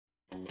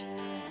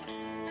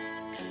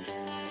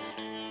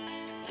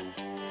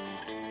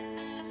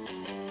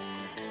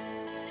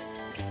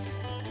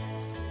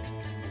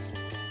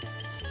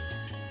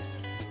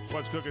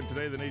What's cooking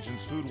today? The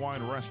nation's food,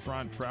 wine,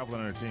 restaurant, travel,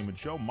 and entertainment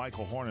show.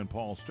 Michael Horn and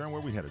Paul Stern. Where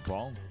are we headed,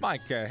 Paul?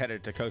 Mike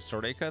headed to Costa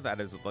Rica.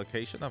 That is the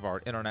location of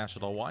our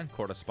international wine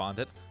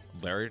correspondent,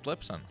 Larry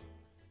Lipson.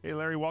 Hey,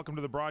 Larry, welcome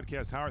to the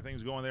broadcast. How are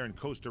things going there in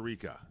Costa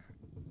Rica?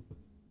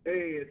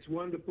 Hey, it's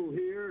wonderful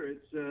here.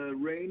 It's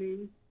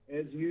raining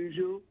as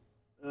usual.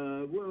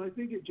 Well, I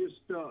think it just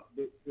stopped,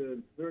 but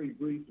very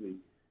briefly.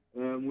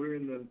 We're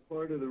in the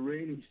part of the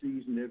rainy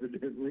season,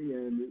 evidently,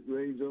 and it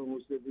rains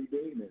almost every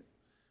day now.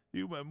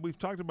 We've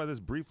talked about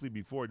this briefly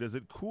before. Does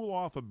it cool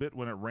off a bit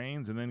when it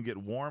rains and then get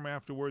warm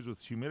afterwards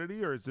with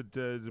humidity, or is it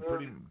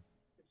pretty?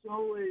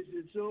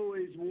 It's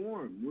always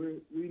warm.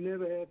 We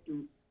never have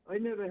to. I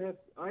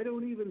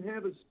don't even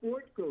have a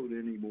sport coat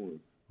anymore.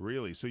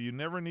 Really? So you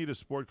never need a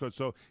sport coat.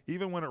 So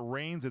even when it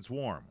rains, it's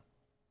warm.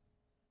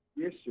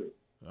 Yes, sir.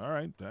 All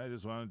right. I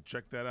just want to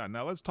check that out.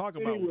 Now let's talk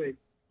about. Anyway.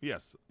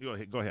 Yes.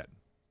 Go ahead.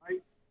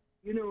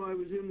 I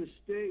was in the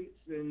States,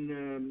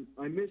 and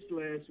I missed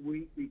last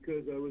week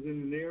because I was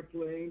in an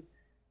airplane.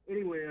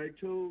 Anyway, I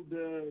told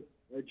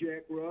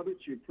Jack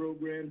Roberts, your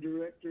program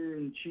director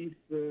and chief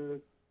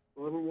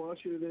bottle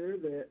washer there,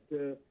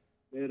 that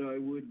I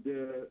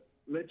would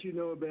let you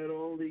know about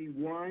all the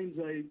wines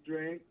I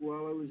drank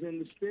while I was in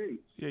the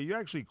States. Yeah, you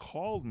actually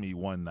called me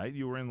one night.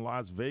 You were in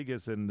Las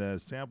Vegas and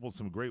sampled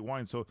some great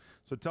wine. So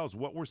tell us,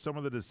 what were some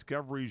of the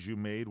discoveries you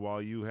made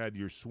while you had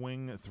your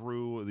swing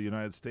through the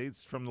United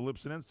States from the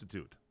Lipson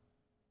Institute?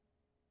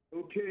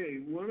 Okay,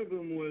 one of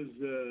them was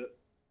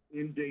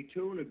in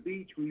Daytona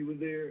Beach. We were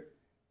there.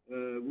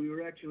 We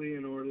were actually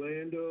in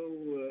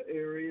Orlando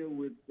area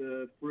with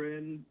a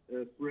friend.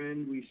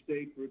 We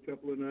stayed for a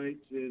couple of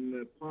nights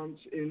in Ponce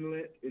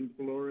Inlet in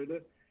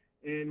Florida.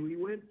 And we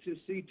went to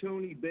see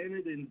Tony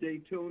Bennett in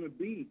Daytona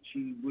Beach.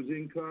 He was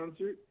in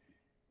concert.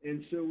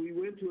 And so we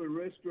went to a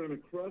restaurant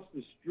across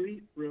the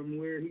street from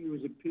where he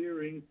was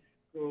appearing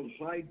called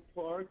Hyde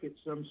Park.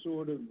 It's some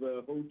sort of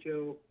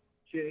hotel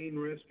chain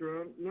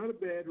restaurant. Not a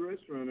bad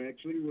restaurant,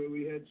 actually, where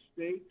we had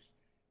steaks.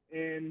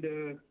 And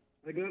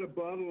I got a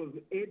bottle of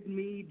Ed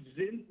Mead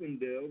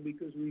Zinfandel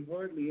because we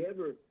hardly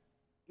ever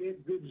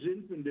get good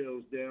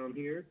Zinfandels down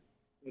here.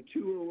 A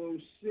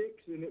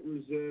 2006, and it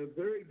was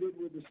very good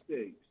with the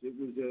steaks. It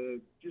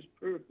was just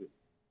perfect.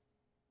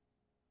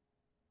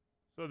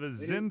 So the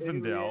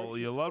Zinfandel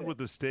you loved with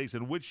the steaks,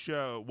 and what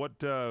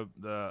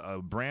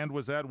brand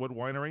was that? What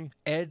winery?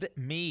 Ed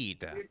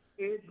Mead.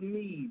 Ed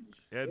Meads.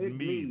 Ed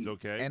Meads,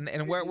 okay.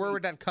 And where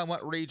would that come?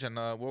 What region?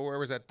 Where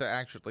was that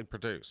actually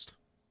produced?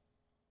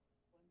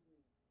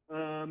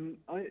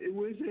 It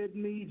was Ed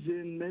Meads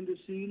in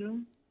Mendocino.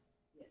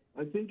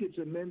 I think it's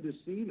a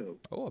Mendocino.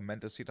 Oh, a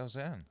Mendocino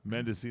Zen.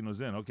 Mendocino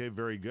Zen. Okay,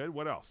 very good.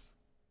 What else?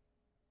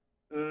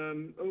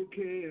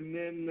 Okay, and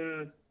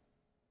then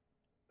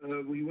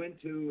we went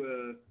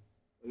to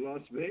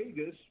Las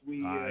Vegas.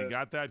 I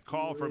got that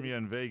call from you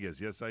in Vegas.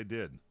 Yes, I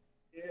did.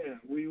 Yeah,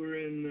 we were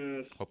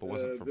in Hope it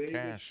wasn't from Vegas.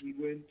 cash. We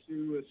went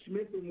to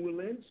Smith &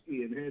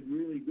 Walensky and had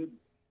really good,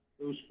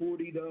 those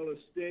 $40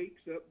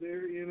 steaks up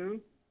there, you know.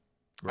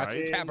 That's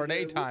Right.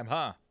 Cabernet time,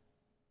 huh?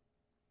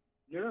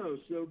 No,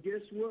 so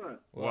guess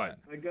what? What?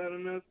 I got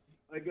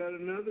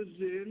another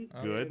Zin.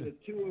 Good. And a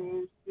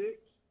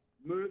 2006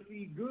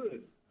 Murphy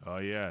Good. Oh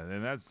yeah,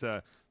 and that's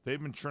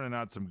they've been churning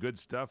out some good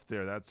stuff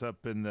there. That's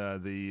up in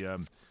the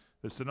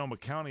Sonoma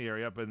County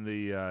area, up in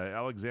the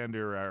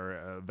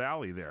Alexander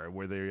Valley there,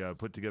 where they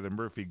put together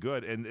Murphy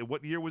Good. And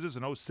what year was this?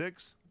 In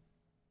 06?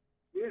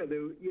 Yeah,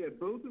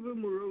 both of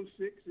them were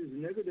 06s,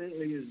 and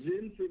evidently a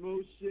Zin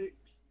from 06,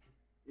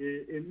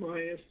 in my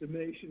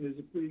estimation, is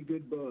a pretty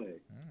good buy.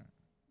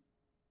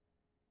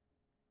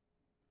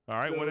 All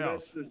right, So what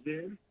else? That's the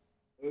Zin.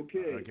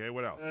 Okay. Okay,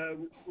 what else?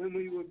 When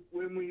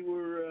we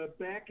were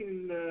back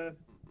in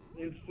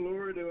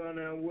Florida on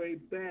our way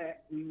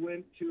back, we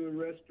went to a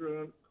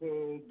restaurant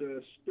called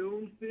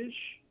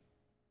Stonefish,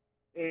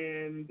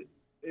 and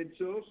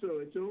it's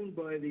owned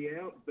by the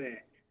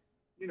Outback.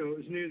 You know, it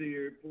was near the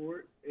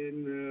airport,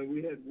 and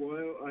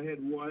I had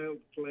wild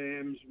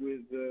clams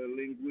with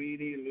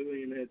linguine.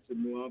 Lillian had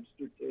some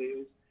lobster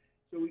tails.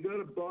 So we got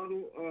a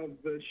bottle of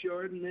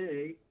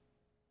Chardonnay.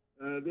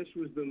 This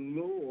was the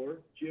Lohr,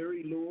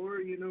 Jerry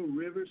Lohr, you know,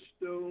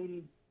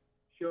 Riverstone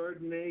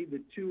Chardonnay,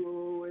 the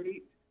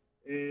 2008,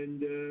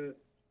 and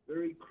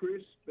very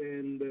crisp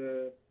and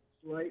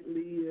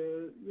slightly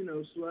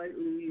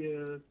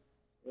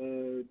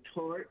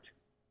tart,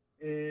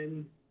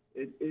 and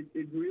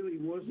it really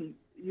wasn't,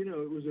 you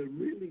know, it was a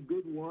really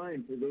good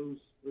wine for those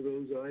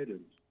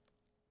items.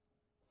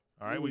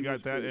 All right, we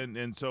got that,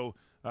 and so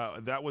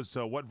that was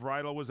what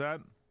varietal was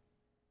that?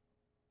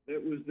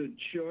 That was the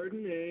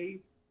Chardonnay.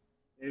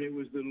 And it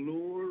was the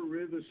Lohr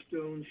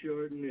Riverstone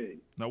Chardonnay.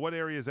 Now, what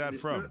area is that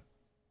from?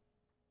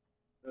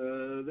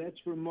 That's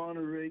from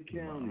Monterey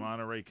County.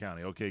 Monterey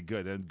County. Okay,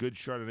 good. And good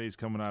Chardonnays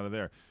coming out of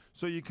there.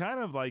 So you kind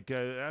of like,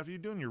 after you're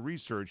doing your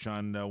research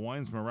on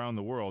wines from around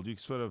the world, you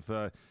sort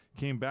of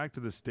came back to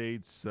the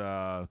States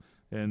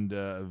and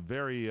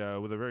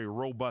with a very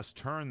robust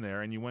turn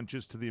there, and you went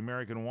just to the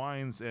American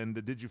wines. And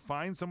did you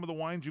find some of the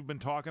wines you've been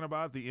talking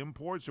about, the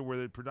imports, or were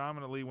they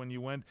predominantly, when you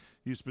went,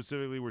 you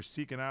specifically were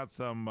seeking out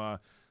some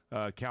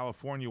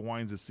California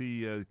wines to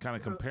see, kind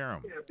of compare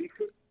them?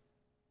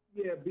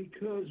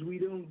 Because we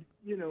don't,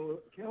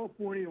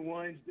 California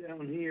wines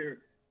down here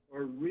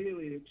are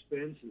really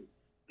expensive.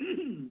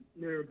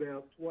 They're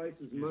about twice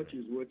as much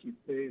as what you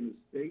pay in the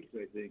States,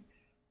 I think.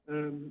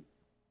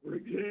 For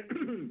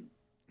example,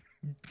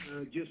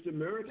 just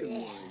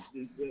American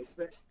wines.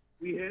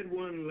 We had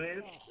one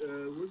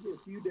was it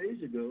a few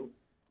days ago.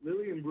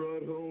 Lillian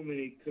brought home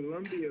a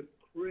Columbia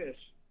Crest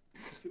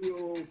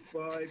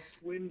 205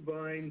 Twin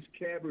Vines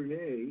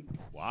Cabernet.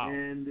 Wow.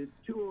 And it's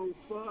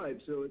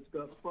 205, so it's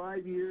got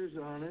 5 years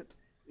on it.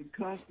 It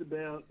cost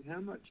about, how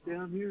much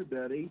down here?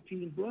 About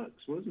 $18,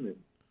 wasn't it?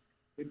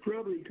 It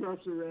probably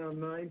costs around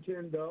 $9,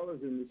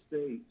 $10 in the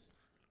States.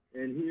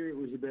 And here it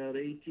was about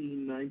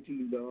 $18,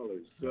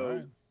 $19. So,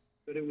 right.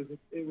 But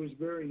it was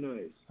very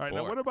nice. All right,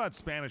 now what about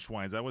Spanish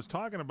wines? I was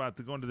talking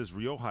about going to this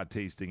Rioja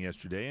tasting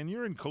yesterday, and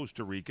you're in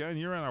Costa Rica, and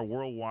you're on our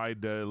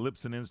worldwide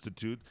Lipson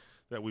Institute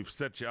that we've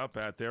set you up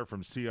at there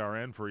from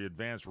CRN for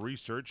advanced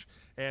research.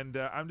 And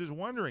I'm just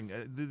wondering,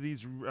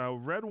 these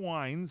red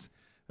wines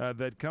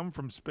that come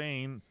from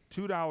Spain,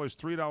 $2,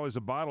 $3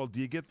 a bottle, do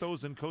you get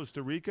those in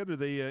Costa Rica? Do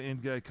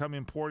they come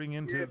importing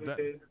into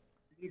that?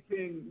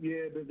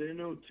 But they're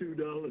no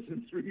 $2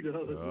 and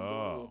 $3 a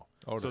bottle.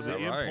 Oh, so the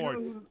import,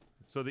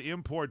 so the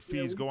import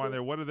fees go on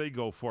there. What do they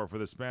go for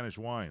the Spanish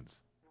wines?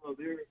 Oh,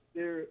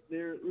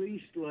 they're at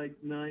least like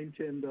 $9,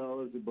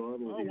 $10 a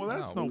bottle. Oh, well,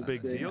 that's no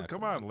big deal.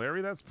 Come on,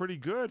 Larry, that's pretty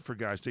good for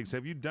gosh sakes.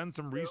 Have you done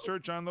some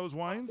research on those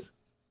wines?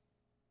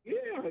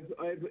 Yeah,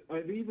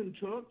 I've even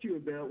talked to you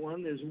about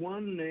one. There's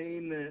one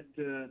name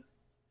that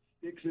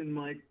sticks in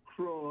my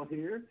craw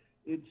here.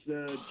 It's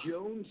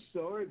Joan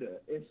Sarda,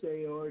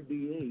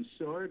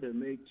 S-A-R-D-A. Sarda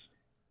makes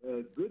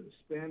good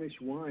Spanish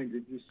wines.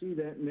 If you see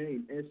that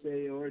name,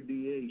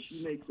 S-A-R-D-A,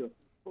 she makes a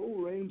whole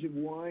range of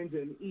wines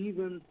and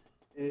even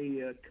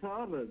a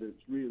cava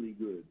that's really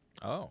good.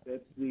 Oh.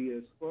 That's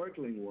the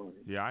sparkling wine.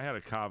 Yeah, I had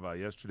a cava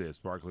yesterday. A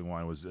sparkling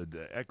wine was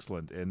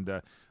excellent.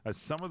 And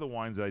some of the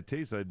wines I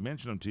tasted, I'd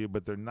mentioned them to you,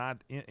 but they're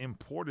not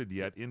imported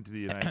yet into the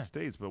United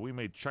States. But we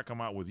may check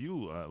them out with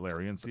you,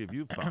 Larry, and see if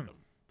you've found them.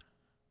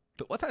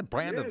 What's that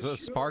brand of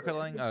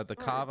sparkling, the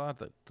cava,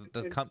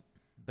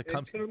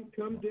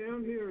 Come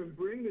down here and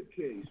bring the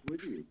case,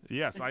 would you?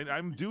 Yes,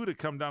 I'm due to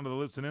come down to the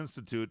Lipson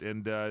Institute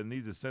and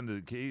need to send a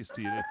case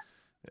to you.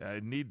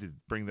 I need to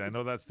bring that. I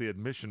know that's the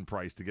admission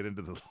price to get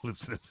into the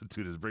Lipson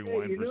Institute is bring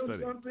wine for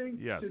study. Something?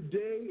 Yes. Today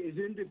is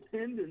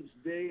Independence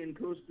Day in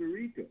Costa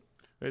Rica.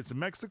 It's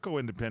Mexico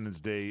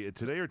Independence Day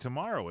today or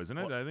tomorrow, isn't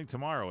it? I think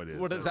tomorrow it is.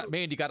 What does that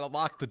mean? You got to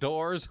lock the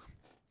doors?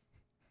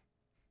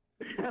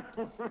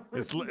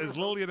 Is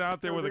Lillian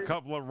out there with a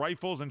couple of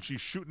rifles and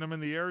she's shooting them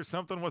in the air or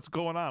something? What's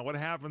going on? What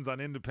happens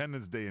on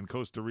Independence Day in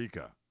Costa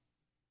Rica?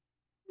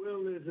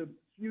 Well, there's a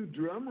few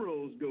drum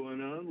rolls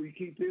going on. We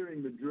keep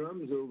hearing the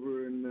drums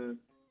over in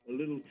a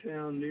little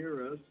town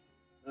near us.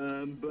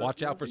 But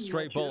watch out for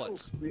stray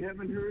bullets. We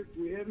haven't heard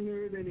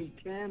any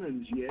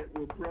cannons yet.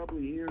 We'll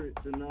probably hear it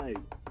tonight.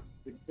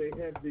 They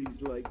have these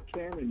like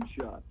cannon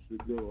shots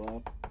that go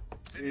off.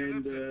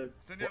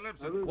 Senor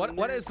Lipson.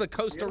 What is the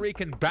Costa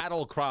Rican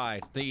battle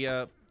cry?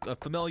 The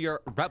familiar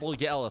rebel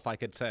yell, if I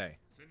could say.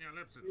 Senor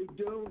Lipson. We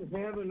don't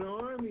have an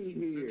army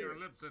here.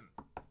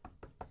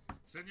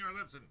 Senor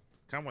Lipson.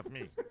 Come with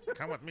me.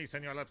 Come with me,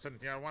 Senor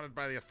Lipson. You're wanted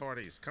by the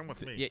authorities. Come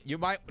with me. You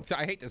might.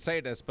 I hate to say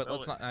this, but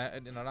let's not.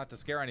 Not to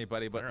scare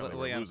anybody, but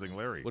we're losing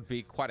Larry. Would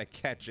be quite a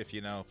catch if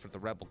for the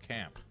rebel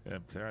camp. Yeah,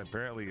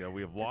 apparently,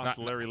 we have lost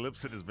Larry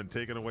Lipson. Has been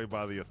taken away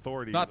by the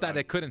authorities. Not that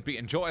it couldn't be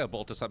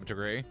enjoyable to some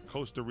degree.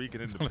 Costa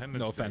Rican Independence.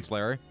 No offense,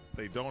 Larry.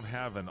 They don't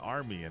have an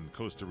army in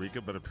Costa Rica,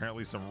 but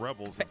apparently some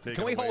rebels have taken.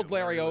 Can we hold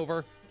Larry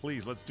over?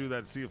 Please, let's do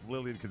that. See if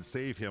Lillian can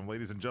save him,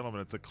 ladies and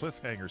gentlemen. It's a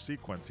cliffhanger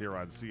sequence here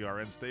on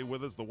CRN. Stay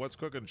with us. The What's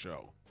Cooking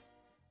Show.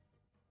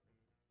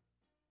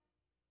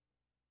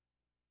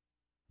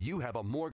 You have a more